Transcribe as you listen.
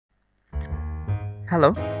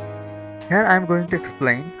Hello, here I am going to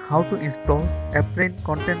explain how to install appRain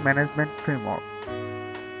content management framework.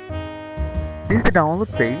 This is the download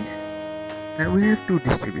page and we have two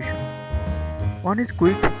distributions. One is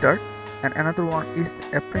quick start and another one is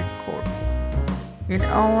appRain core. In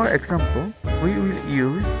our example, we will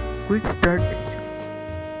use quick start edition.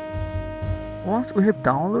 Once we have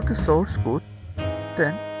downloaded the source code,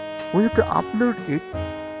 then we have to upload it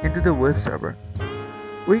into the web server.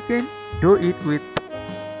 We can do it with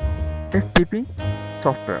FTP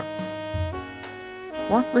software.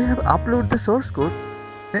 Once we have uploaded the source code,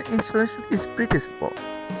 then installation is pretty simple.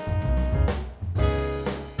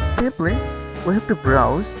 Simply, we have to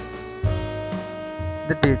browse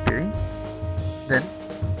the directory, then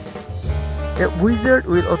a wizard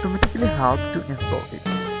will automatically help to install it.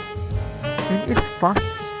 In its first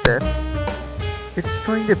step, it's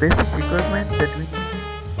showing the basic requirement that we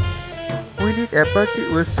need. We need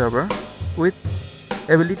Apache web server with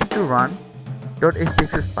ability to run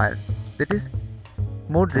 .htaccess file, that is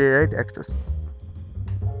mode rewrite access.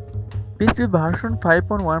 PHP version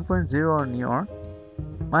 5.1.0 or newer,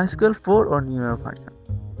 MySQL 4 or newer version.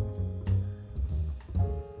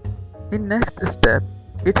 In next step,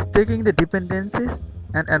 it's checking the dependencies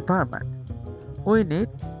and environment. We need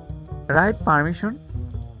write permission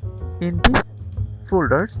in these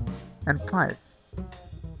folders and files.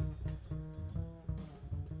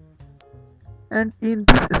 And in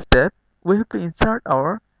this step, we have to insert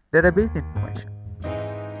our database information.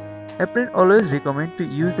 appRain always recommends to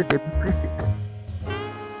use the table prefix.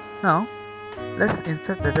 Now, let's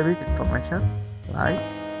insert database information like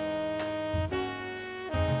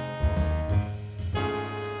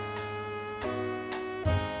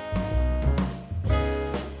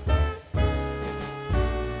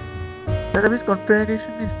database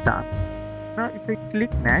configuration is done. Now, if I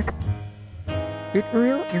click next, it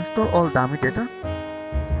will install all dummy data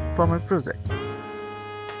for my project.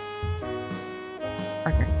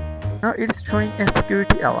 Okay, now it's showing a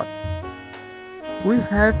security alert. We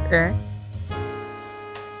have a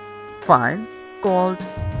file called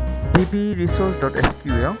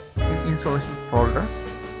dbresource.sql in installation folder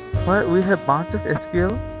where we have bunch of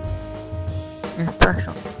SQL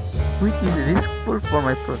instructions which is riskful for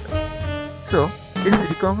my project. So it is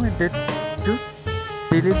recommended to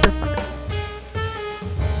delete the file.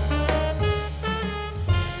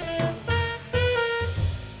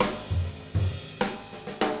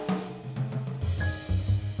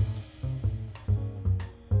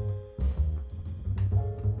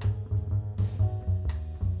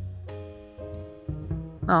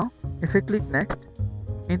 Now, if I click next,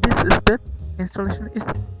 in this step, installation is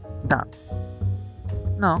done.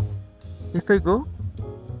 Now, if I go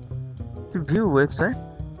to view website,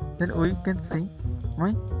 then we can see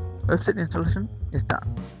my website installation is done.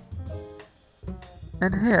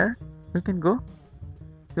 And here, we can go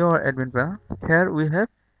to our admin panel. Here we have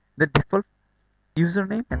the default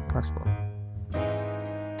username and password.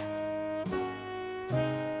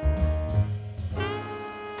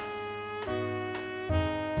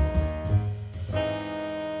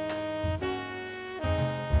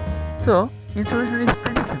 So installation is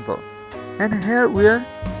pretty simple, and here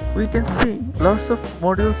we can see lots of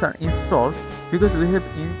modules are installed because we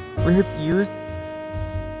have used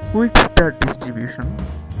quick start distribution